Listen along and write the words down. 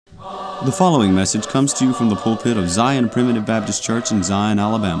The following message comes to you from the pulpit of Zion Primitive Baptist Church in Zion,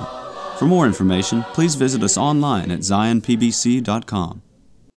 Alabama. For more information, please visit us online at zionpbc.com.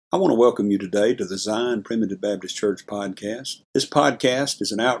 I want to welcome you today to the Zion Primitive Baptist Church podcast. This podcast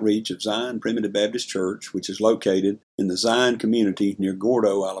is an outreach of Zion Primitive Baptist Church, which is located in the Zion community near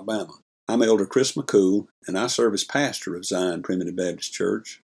Gordo, Alabama. I'm Elder Chris McCool, and I serve as pastor of Zion Primitive Baptist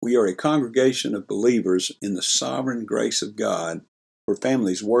Church. We are a congregation of believers in the sovereign grace of God, where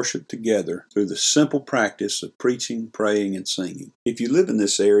families worship together through the simple practice of preaching, praying, and singing. If you live in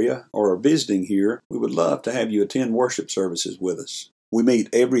this area or are visiting here, we would love to have you attend worship services with us. We meet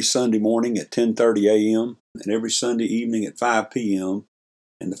every Sunday morning at 10:30 a.m. and every Sunday evening at 5 p.m.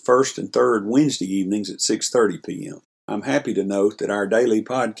 and the first and third Wednesday evenings at 6:30 p.m. I'm happy to note that our daily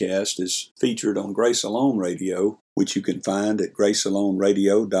podcast is featured on Grace Alone Radio, which you can find at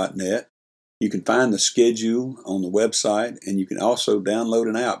gracealoneradio.net. You can find the schedule on the website, and you can also download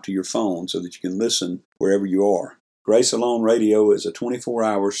an app to your phone so that you can listen wherever you are. Grace Alone Radio is a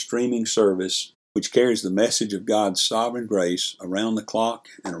 24-hour streaming service which carries the message of God's sovereign grace around the clock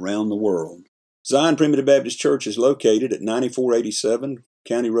and around the world. Zion Primitive Baptist Church is located at 9487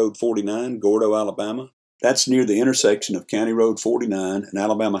 County Road 49, Gordo, Alabama. That's near the intersection of County Road 49 and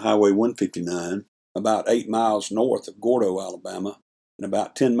Alabama Highway 159, about 8 miles north of Gordo, Alabama, and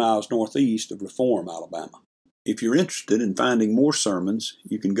about 10 miles northeast of Reform, Alabama. If you're interested in finding more sermons,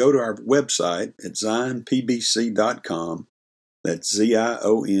 you can go to our website at zionpbc.com. That's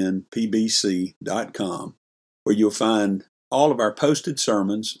zionpbc.com, where you'll find all of our posted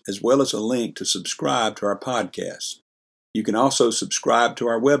sermons as well as a link to subscribe to our podcast. You can also subscribe to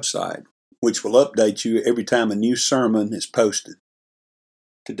our website, which will update you every time a new sermon is posted.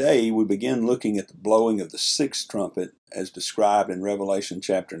 Today, we begin looking at the blowing of the sixth trumpet as described in Revelation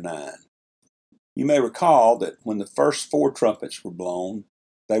chapter 9. You may recall that when the first 4 trumpets were blown,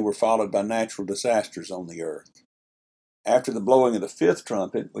 they were followed by natural disasters on the earth. After the blowing of the 5th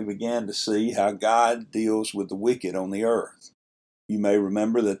trumpet, we began to see how God deals with the wicked on the earth. You may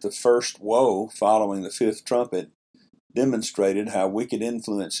remember that the first woe following the 5th trumpet demonstrated how wicked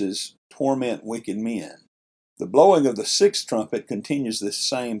influences torment wicked men. The blowing of the 6th trumpet continues this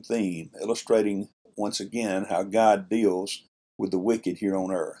same theme, illustrating once again how God deals with the wicked here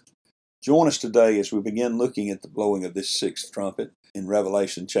on earth. Join us today as we begin looking at the blowing of this 6th trumpet in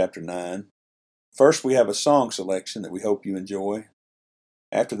Revelation chapter 9. First, we have a song selection that we hope you enjoy.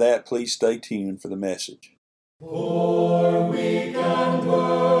 After that, please stay tuned for the message. For weak and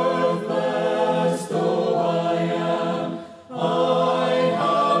worthless though I am, I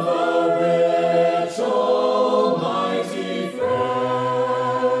have a rich almighty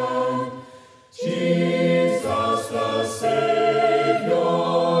friend. Jesus the Savior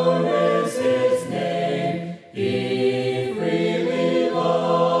is his name. He freely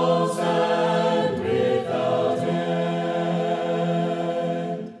loves and without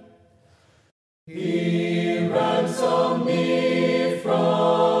end. He ransomed me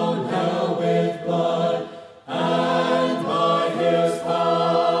from hell with blood, and by his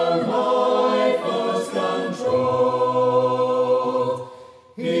power my foes controlled.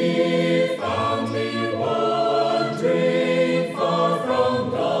 He found me wandering far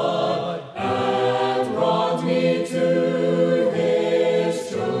from God, and brought me to his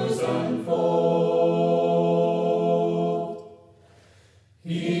chosen fold.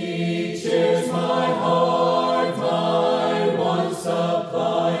 He cheers my heart, my one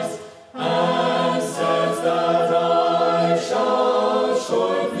supplies, and says that I shall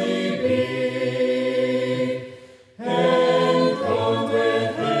shortly be enthroned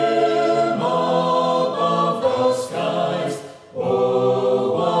with him above the skies.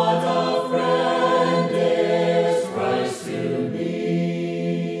 Oh, what a friend is Christ to me.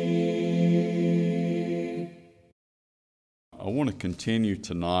 I want to continue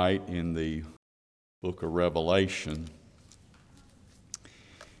tonight in the book of Revelation,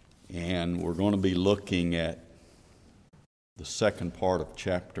 and we're going to be looking at the second part of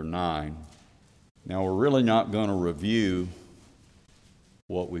chapter 9. Now, we're really not going to review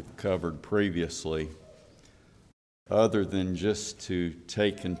what we've covered previously, other than just to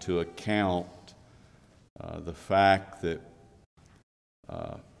take into account the fact that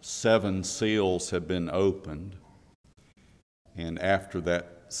 7 seals have been opened. And after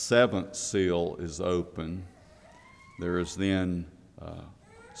that 7th seal is open, there is then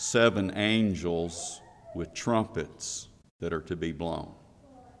 7 angels with trumpets that are to be blown.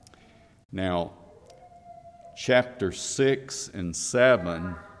 Now, chapter 6 and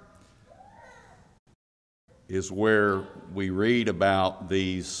 7 is where we read about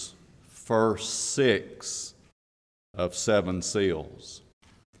these first 6 of 7 seals.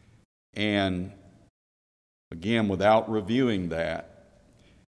 And again, without reviewing that,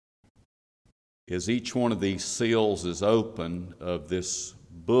 as each one of these seals is opened of this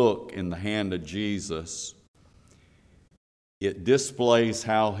book in the hand of Jesus, it displays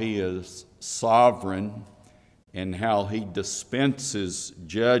how he is sovereign and how he dispenses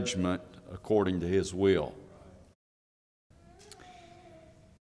judgment according to his will.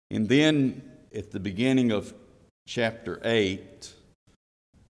 And then at the beginning of chapter 8,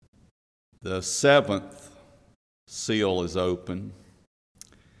 the seventh seal is open,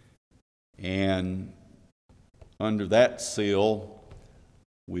 and under that seal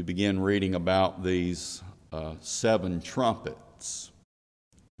we begin reading about these 7 trumpets.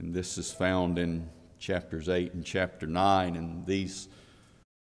 And this is found in chapters 8 and chapter 9, and these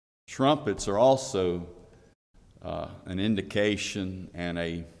trumpets are also an indication and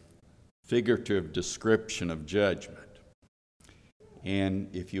a figurative description of judgment. And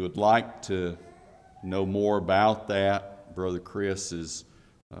if you would like to know more about that, Brother Chris is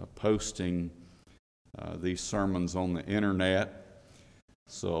posting these sermons on the internet,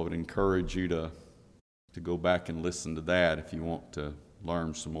 so I would encourage you to go back and listen to that if you want to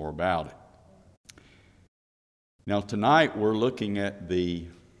learn some more about it. Now tonight we're looking at the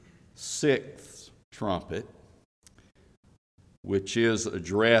 6th trumpet, which is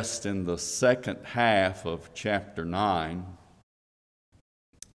addressed in the second half of chapter 9.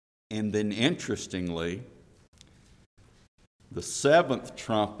 And then interestingly, the 7th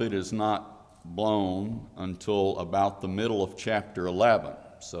trumpet is not blown until about the middle of chapter 11.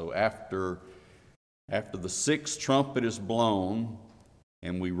 So after the 6th trumpet is blown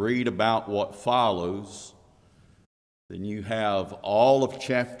and we read about what follows, then you have all of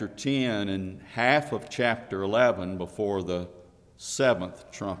chapter 10 and half of chapter 11 before the 7th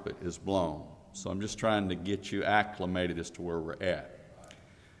trumpet is blown. So I'm just trying to get you acclimated as to where we're at.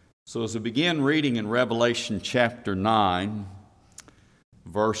 So as we begin reading in Revelation chapter 9,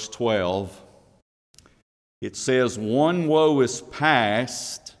 verse 12, it says, "One woe is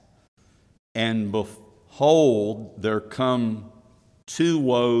past, and behold, there come 2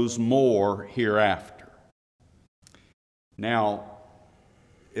 woes more hereafter." Now,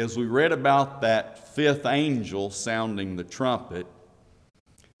 as we read about that 5th angel sounding the trumpet,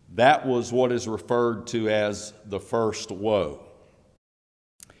 that was what is referred to as the first woe.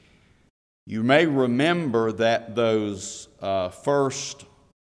 You may remember that those first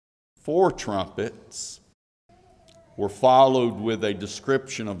 4 trumpets were followed with a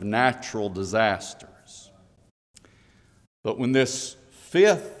description of natural disasters. But when this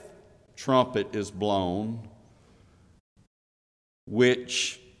 5th trumpet is blown,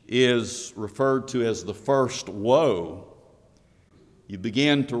 which is referred to as the first woe, you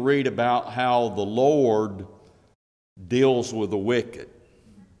begin to read about how the Lord deals with the wicked.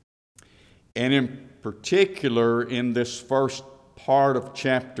 And in particular, in this first part of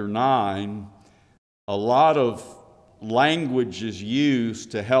chapter 9, a lot of language is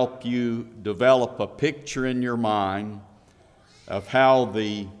used to help you develop a picture in your mind of how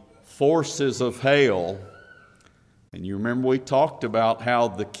the forces of hell, and you remember we talked about how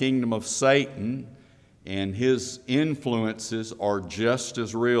the kingdom of Satan and his influences are just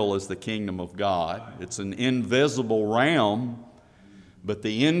as real as the kingdom of God. It's an invisible realm, but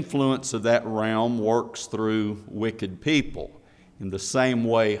the influence of that realm works through wicked people. In the same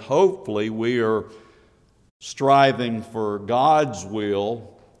way, hopefully, we are striving for God's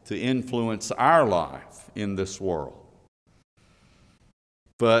will to influence our life in this world.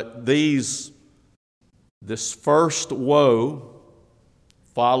 But this first woe,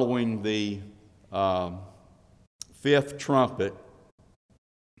 following the 5th trumpet,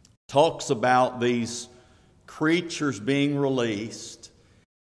 talks about these creatures being released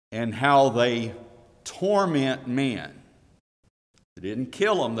and how they torment men. They didn't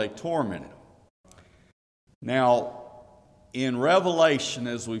kill them, they tormented them. Now, in Revelation,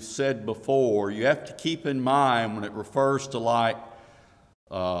 as we've said before, you have to keep in mind when it refers to like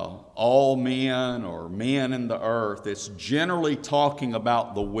all men or men in the earth, it's generally talking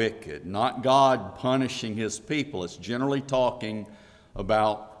about the wicked, not God punishing his people. It's generally talking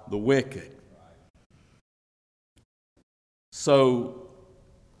about the wicked. So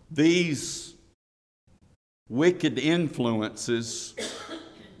these wicked influences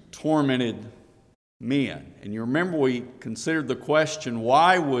tormented men. And you remember we considered the question,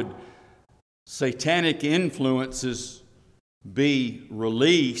 why would satanic influences be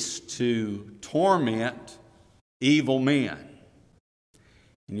released to torment evil men?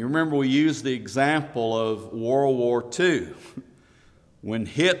 And you remember we used the example of World War II, when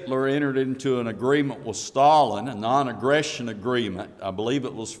Hitler entered into an agreement with Stalin, a non-aggression agreement. I believe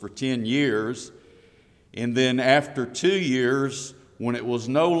it was for 10 years. And then after 2 years, when it was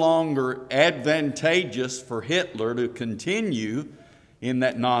no longer advantageous for Hitler to continue in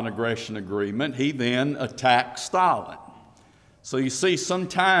that non-aggression agreement, he then attacked Stalin. So you see,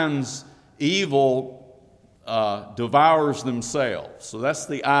 sometimes evil devours themselves. So that's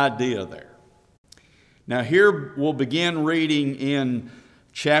the idea there. Now here we'll begin reading in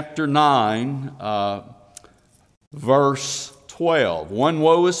chapter 9, verse 12. One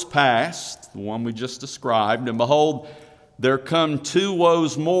woe is past, the one we just described, and behold, there come 2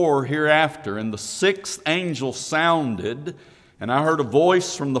 woes more hereafter. And the 6th angel sounded, and I heard a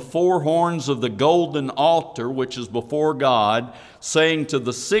voice from the 4 horns of the golden altar, which is before God, saying to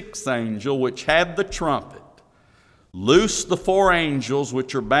the 6th angel, which had the trumpet, loose the 4 angels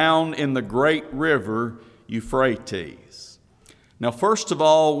which are bound in the great river Euphrates. Now, first of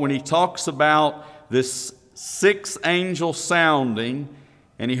all, when he talks about this 6th angel sounding,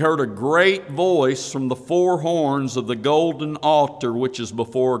 and he heard a great voice from the 4 horns of the golden altar which is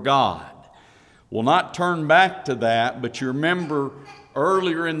before God. We'll not turn back to that, but you remember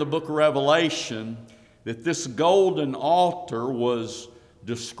earlier in the book of Revelation that this golden altar was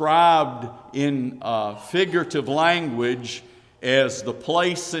described in figurative language as the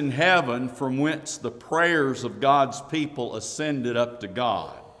place in heaven from whence the prayers of God's people ascended up to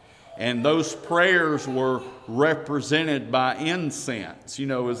God. And those prayers were represented by incense. You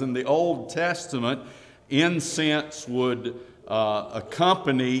know, as in the Old Testament, incense would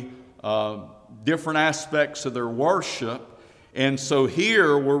accompany different aspects of their worship. And so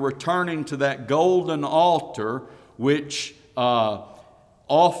here we're returning to that golden altar, which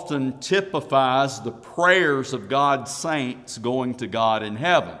often typifies the prayers of God's saints going to God in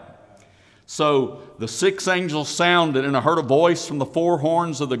heaven. So the 6th angel sounded, and I heard a voice from the 4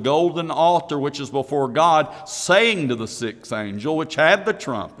 horns of the golden altar which is before God, saying to the 6th angel which had the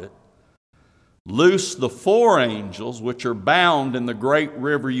trumpet, loose the 4 angels which are bound in the great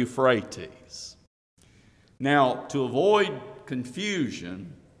river Euphrates. Now, to avoid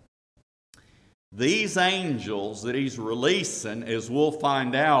confusion, these angels that he's releasing, as we'll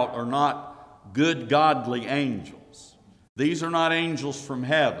find out, are not good, godly angels. These are not angels from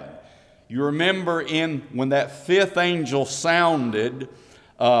heaven. You remember when that 5th angel sounded,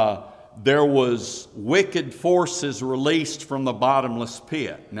 there was wicked forces released from the bottomless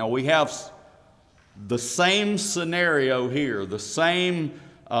pit. Now we have the same scenario here, the same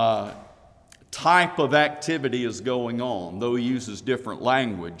type of activity is going on, though he uses different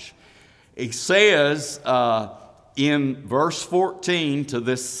language. He says in verse 14 to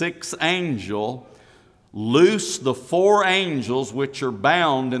this 6th angel, loose the 4 angels which are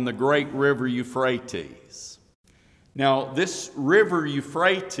bound in the great river Euphrates. Now, this river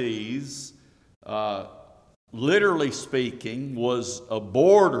Euphrates, literally speaking, was a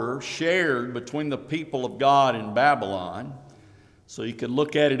border shared between the people of God and Babylon. So you can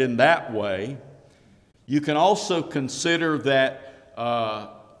look at it in that way. You can also consider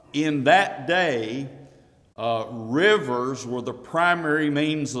that in that day, rivers were the primary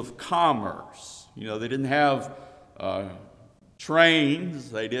means of commerce. You know, they didn't have trains,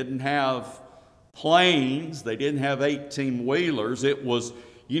 they didn't have planes, they didn't have 18-wheelers. It was,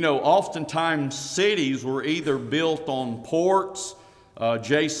 you know, oftentimes cities were either built on ports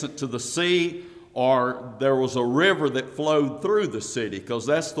adjacent to the sea, or there was a river that flowed through the city, because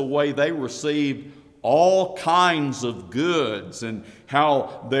that's the way they received all kinds of goods, and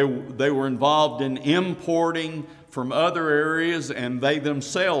how they were involved in importing from other areas, and they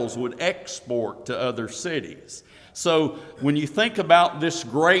themselves would export to other cities. So when you think about this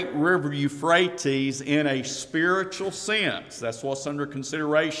great river Euphrates in a spiritual sense, that's what's under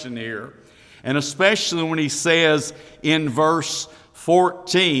consideration here. And especially when he says in verse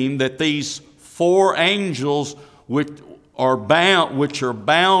 14 that these 4 angels which are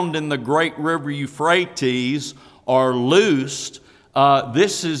bound in the great river Euphrates are loosed.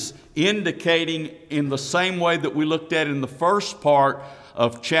 This is indicating, in the same way that we looked at in the first part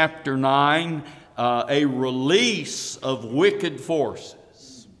of chapter 9, a release of wicked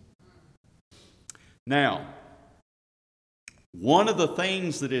forces. Now, one of the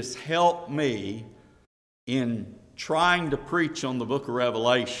things that has helped me in trying to preach on the book of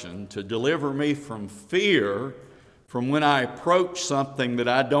Revelation, to deliver me from fear from when I approach something that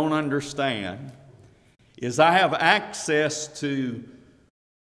I don't understand, is I have access to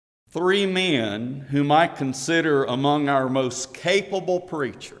 3 men whom I consider among our most capable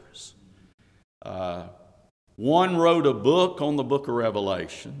preachers. One wrote a book on the book of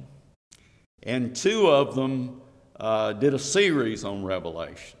Revelation, and 2 of them did a series on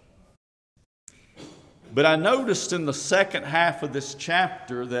Revelation. But I noticed in the second half of this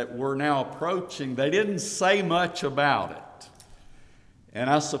chapter that we're now approaching, they didn't say much about it. And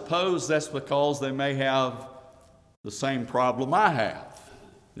I suppose that's because they may have the same problem I have,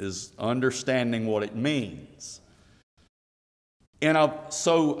 is understanding what it means. And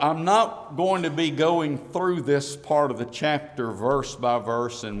so I'm not going to be going through this part of the chapter verse by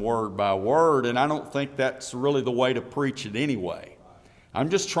verse and word by word, and I don't think that's really the way to preach it anyway. I'm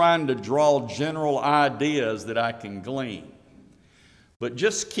just trying to draw general ideas that I can glean. But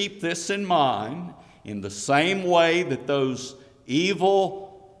just keep this in mind, in the same way that those evil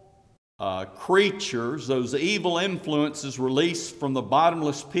creatures, those evil influences released from the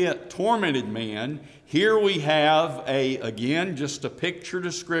bottomless pit tormented men, here we have again, just a picture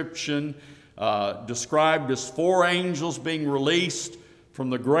description described as 4 angels being released from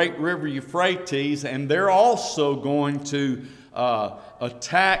the great river Euphrates, and they're also going to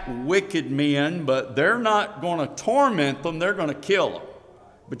attack wicked men, but they're not going to torment them, they're going to kill them.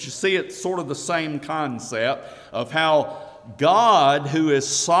 But you see, it's sort of the same concept of how God, who is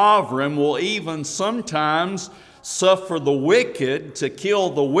sovereign, will even sometimes suffer the wicked to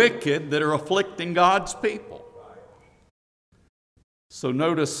kill the wicked that are afflicting God's people. So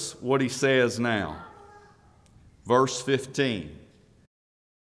notice what he says now. Verse 15.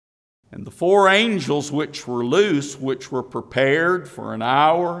 And the 4 angels which were loose, which were prepared for an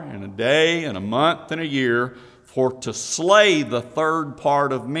hour and a day and a month and a year, for to slay the third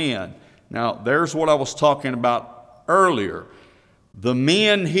part of men. Now, there's what I was talking about earlier. The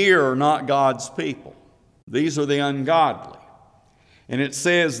men here are not God's people. These are the ungodly. And it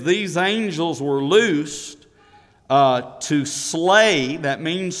says these angels were loosed to slay, that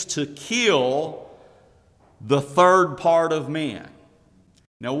means to kill, the third part of men.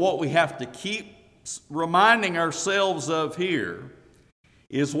 Now, what we have to keep reminding ourselves of here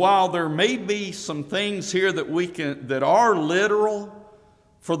is, while there may be some things here that are literal,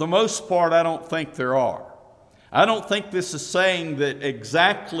 for the most part, I don't think there are. I don't think this is saying that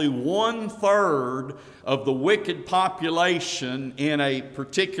exactly 1/3 of the wicked population in a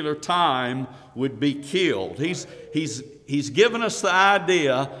particular time would be killed. He's given us the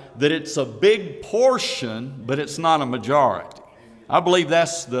idea that it's a big portion, but it's not a majority. I believe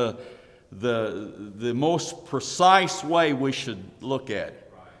that's the most precise way we should look at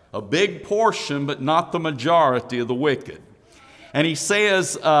it. A big portion, but not the majority of the wicked. And he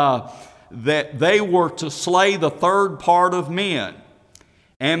says that they were to slay the third part of men.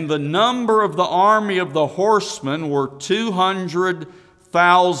 And the number of the army of the horsemen were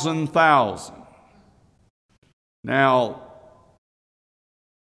 200,000. Now,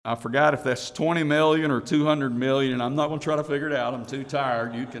 I forgot if that's 20 million or 200 million. I'm not going to try to figure it out. I'm too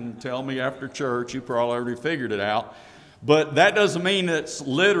tired. You can tell me after church. You probably already figured it out. But that doesn't mean it's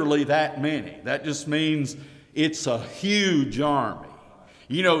literally that many. That just means it's a huge army.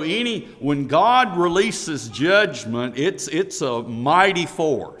 You know, when God releases judgment, it's a mighty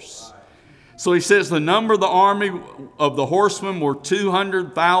force. So he says the number of the army of the horsemen were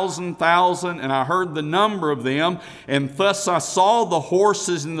 200,000, and I heard the number of them, and thus I saw the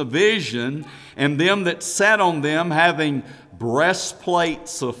horses in the vision, and them that sat on them having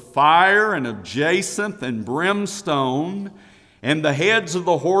breastplates of fire and of jacinth and brimstone, and the heads of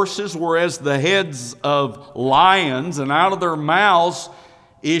the horses were as the heads of lions, and out of their mouths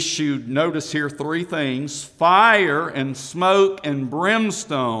issued, notice here, 3 things: fire and smoke and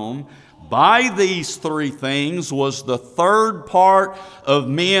brimstone. By these 3 things was the third part of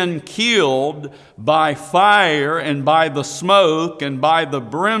men killed by fire and by the smoke and by the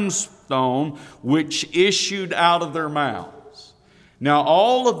brimstone which issued out of their mouths. Now,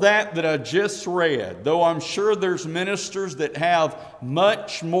 all of that I just read, though I'm sure there's ministers that have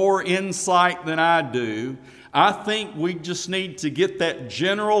much more insight than I do, I think we just need to get that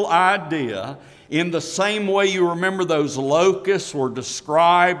general idea. In the same way you remember those locusts were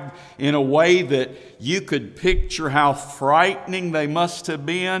described in a way that you could picture how frightening they must have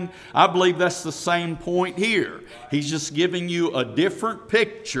been, I believe that's the same point here. He's just giving you a different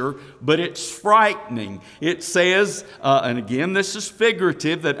picture, but it's frightening. It says, and again this is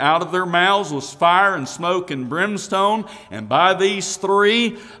figurative, that out of their mouths was fire and smoke and brimstone, and by these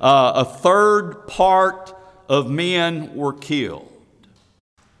 3, a third part of men were killed.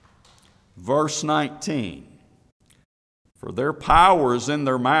 Verse 19, for their power is in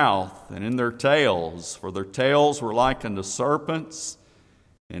their mouth and in their tails, for their tails were like unto serpents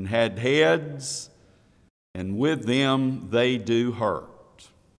and had heads, and with them they do hurt.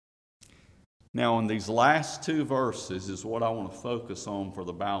 Now, in these last 2 verses is what I want to focus on for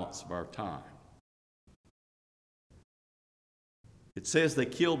the balance of our time. It says they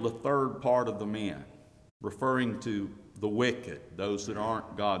killed the third part of the men, referring to the wicked, those that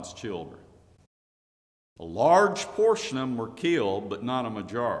aren't God's children. A large portion of them were killed, but not a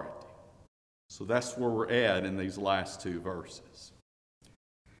majority. So that's where we're at in these last two verses.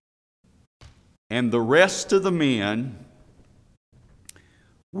 And the rest of the men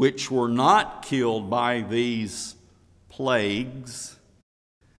which were not killed by these plagues,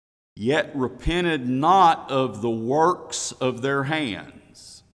 yet repented not of the works of their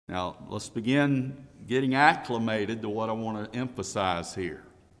hands. Now, let's begin getting acclimated to what I want to emphasize here.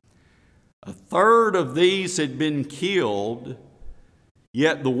 A third of these had been killed,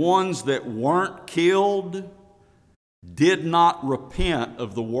 yet the ones that weren't killed did not repent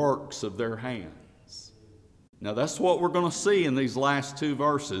of the works of their hands. Now, that's what we're going to see in these last two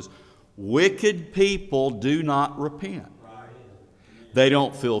verses. Wicked people do not repent. They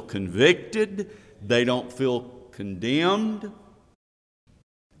don't feel convicted. They don't feel condemned.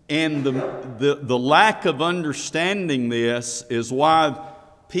 And the lack of understanding this is why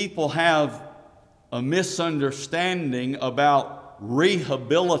people have a misunderstanding about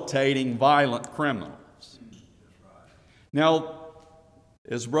rehabilitating violent criminals. Now,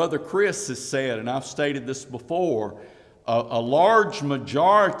 as Brother Chris has said, and I've stated this before, a large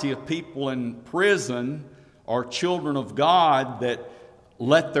majority of people in prison are children of God that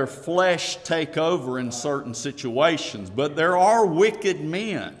let their flesh take over in certain situations. But there are wicked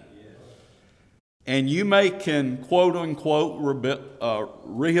men. And you can quote unquote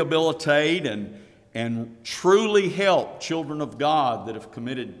rehabilitate and truly help children of God that have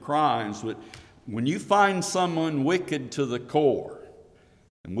committed crimes. But when you find someone wicked to the core,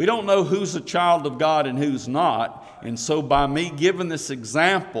 and we don't know who's a child of God and who's not, and so by me giving this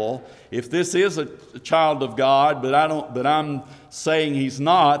example, if this is a child of God, but I'm saying he's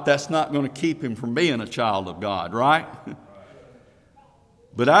not, that's not going to keep him from being a child of God, right?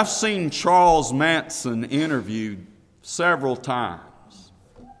 But I've seen Charles Manson interviewed several times.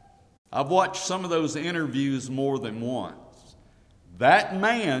 I've watched some of those interviews more than once. That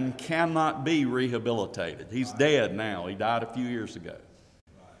man cannot be rehabilitated. He's dead now. He died a few years ago.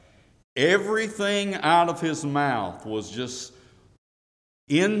 Everything out of his mouth was just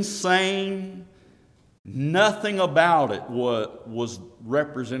insane. Nothing about it was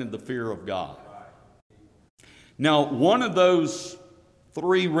represented the fear of God. Now, one of those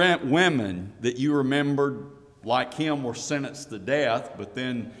three women that you remembered, like him, were sentenced to death, but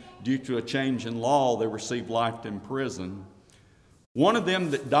then due to a change in law, they received life in prison. One of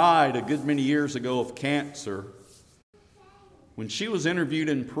them that died a good many years ago of cancer, when she was interviewed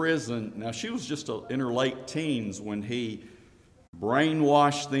in prison, now she was just in her late teens when he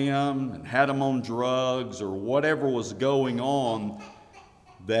brainwashed them and had them on drugs or whatever was going on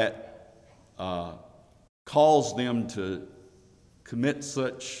that caused them to commit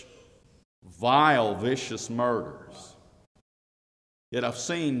such vile, vicious murders. Yet I've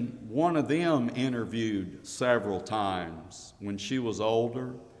seen one of them interviewed several times when she was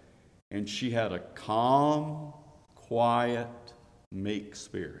older, and she had a calm, quiet, meek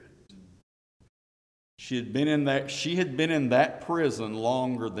spirit. She had been in that prison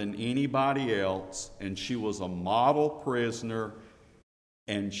longer than anybody else, and she was a model prisoner,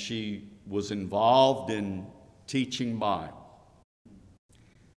 and she was involved in teaching Bible.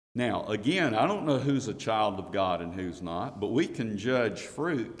 Now, again, I don't know who's a child of God and who's not, but we can judge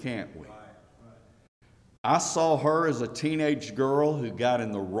fruit, can't we? I saw her as a teenage girl who got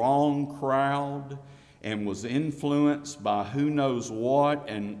in the wrong crowd and was influenced by who knows what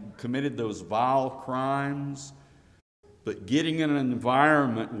and committed those vile crimes. But getting in an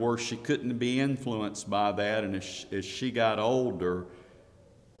environment where she couldn't be influenced by that, and as she got older,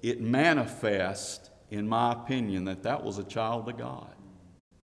 it manifests, in my opinion, that was a child of God.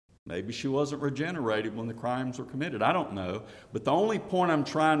 Maybe she wasn't regenerated when the crimes were committed. I don't know. But the only point I'm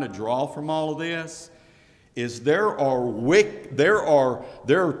trying to draw from all of this is there are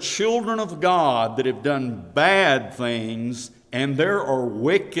children of God that have done bad things, and there are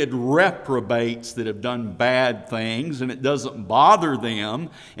wicked reprobates that have done bad things, and it doesn't bother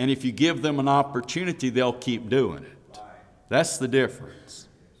them. And if you give them an opportunity, they'll keep doing it. That's the difference.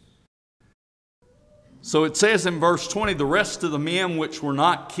 So it says in verse 20, the rest of the men which were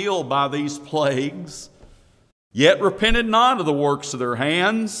not killed by these plagues, yet repented not of the works of their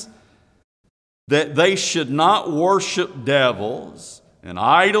hands, that they should not worship devils and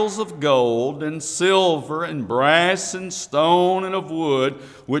idols of gold and silver and brass and stone and of wood,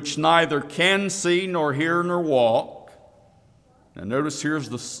 which neither can see nor hear nor walk. Now notice here's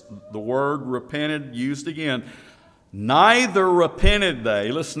the word repented used again. Neither repented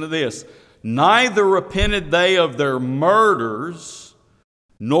they, listen to this, Neither repented they of their murders,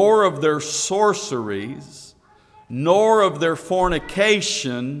 nor of their sorceries, nor of their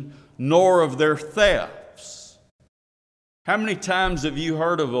fornication, nor of their thefts. How many times have you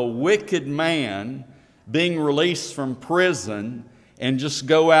heard of a wicked man being released from prison and just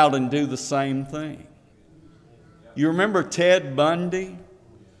go out and do the same thing? You remember Ted Bundy?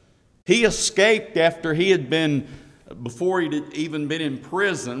 He escaped after he had been, before he'd even been in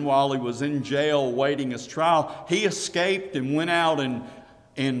prison, while he was in jail waiting his trial. He escaped and went out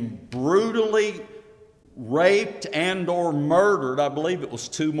and brutally raped and or murdered, I believe it was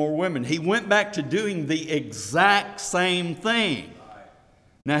 2 more women. He went back to doing the exact same thing.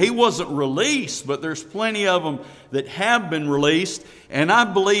 Now, he wasn't released, but there's plenty of them that have been released. And I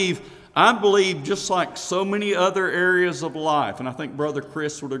believe just like so many other areas of life, and I think Brother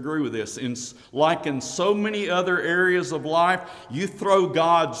Chris would agree with this, like in so many other areas of life, you throw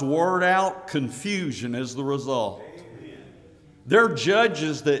God's Word out, confusion is the result. They're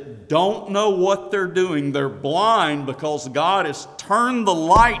judges that don't know what they're doing. They're blind because God has turned the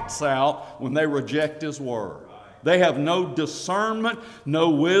lights out when they reject His Word. They have no discernment, no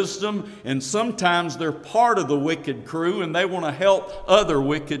wisdom, and sometimes they're part of the wicked crew and they want to help other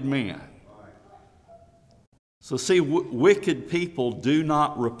wicked men. So see, wicked people do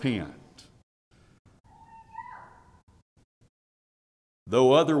not repent.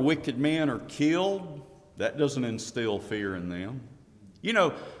 Though other wicked men are killed, that doesn't instill fear in them. You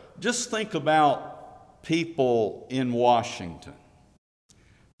know, just think about people in Washington.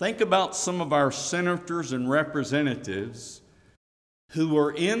 Think about some of our senators and representatives who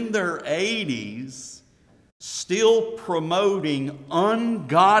are in their 80s still promoting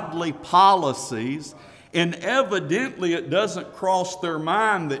ungodly policies, and evidently it doesn't cross their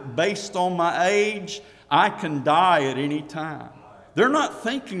mind that based on my age, I can die at any time. They're not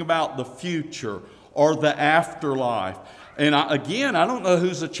thinking about the future or the afterlife. And I don't know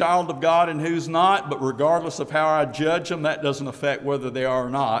who's a child of God and who's not, but regardless of how I judge them, that doesn't affect whether they are or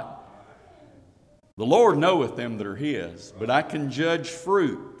not. The Lord knoweth them that are His, but I can judge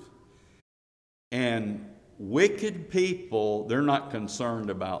fruit. And wicked people, they're not concerned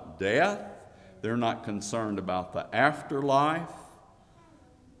about death. They're not concerned about the afterlife.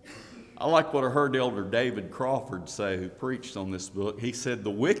 I like what I heard Elder David Crawford say, who preached on this book. He said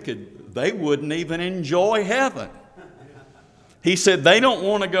the wicked, they wouldn't even enjoy heaven. He said they don't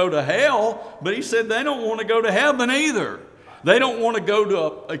want to go to hell, but he said they don't want to go to heaven either. They don't want to go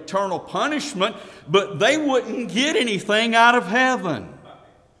to eternal punishment, but they wouldn't get anything out of heaven.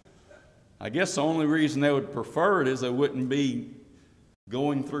 I guess the only reason they would prefer it is they wouldn't be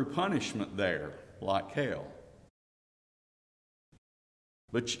going through punishment there like hell.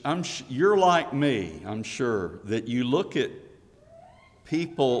 But you're like me, I'm sure, that you look at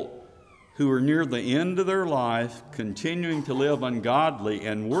people who are near the end of their life, continuing to live ungodly,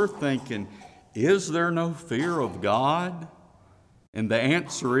 and we're thinking, is there no fear of God? And the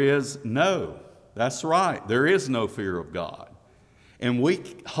answer is no. That's right. There is no fear of God. And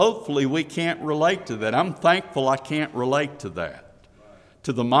hopefully we can't relate to that. I'm thankful I can't relate to that.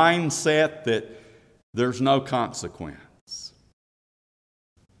 To the mindset that there's no consequence.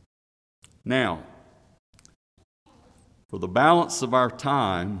 Now, for the balance of our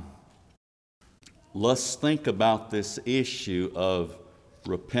time, let's think about this issue of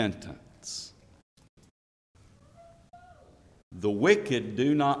repentance. The wicked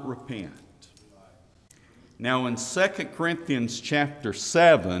do not repent. Now in 2 Corinthians chapter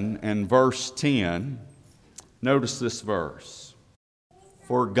 7 and verse 10, notice this verse.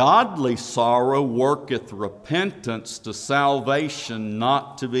 For godly sorrow worketh repentance to salvation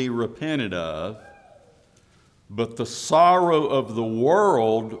not to be repented of, but the sorrow of the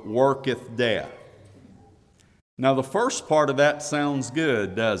world worketh death. Now the first part of that sounds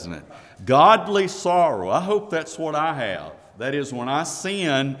good, doesn't it? Godly sorrow. I hope that's what I have. That is, when I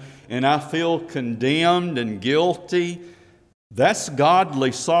sin and I feel condemned and guilty, that's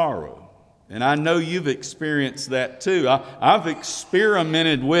godly sorrow. And I know you've experienced that too. I've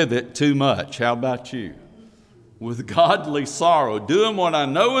experimented with it too much. How about you? With godly sorrow, doing what I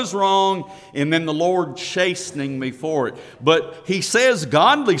know is wrong, and then the Lord chastening me for it. But He says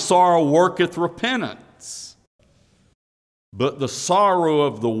godly sorrow worketh repentance, but the sorrow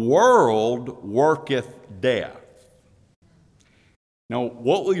of the world worketh death. Now,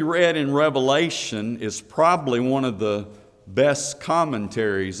 what we read in Revelation is probably one of the best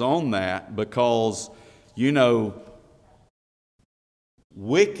commentaries on that, because, you know,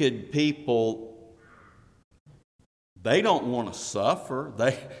 wicked people, they don't want to suffer.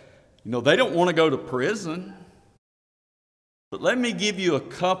 They don't want to go to prison. But let me give you a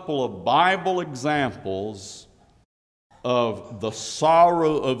couple of Bible examples of the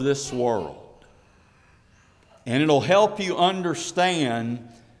sorrow of this world. And it'll help you understand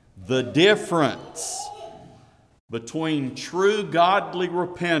the difference between true godly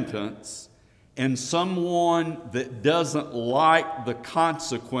repentance and someone that doesn't like the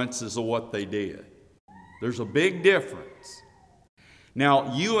consequences of what they did. There's a big difference.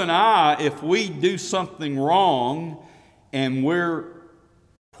 Now, you and I, if we do something wrong and we're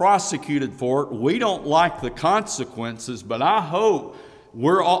prosecuted for it, we don't like the consequences, but I hope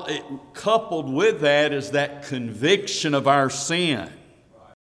we're all, coupled with that is that conviction of our sin.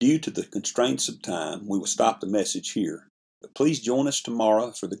 Due to the constraints of time, we will stop the message here. But please join us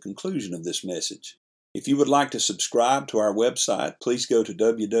tomorrow for the conclusion of this message. If you would like to subscribe to our website, please go to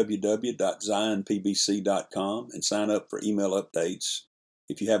www.zionpbc.com and sign up for email updates.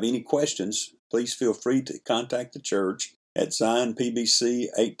 If you have any questions, please feel free to contact the church at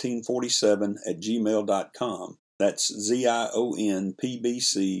zionpbc1847@gmail.com. That's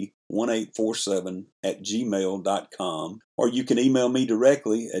ZIONPBC1847@gmail.com. Or you can email me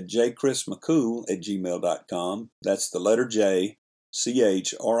directly at jchrismccool@gmail.com. That's the letter J,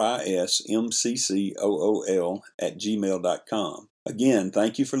 CHRISMCCOOL@gmail.com. Again,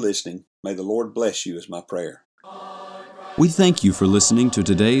 thank you for listening. May the Lord bless you is my prayer. We thank you for listening to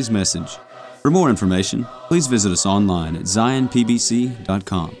today's message. For more information, please visit us online at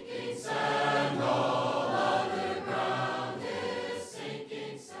zionpbc.com.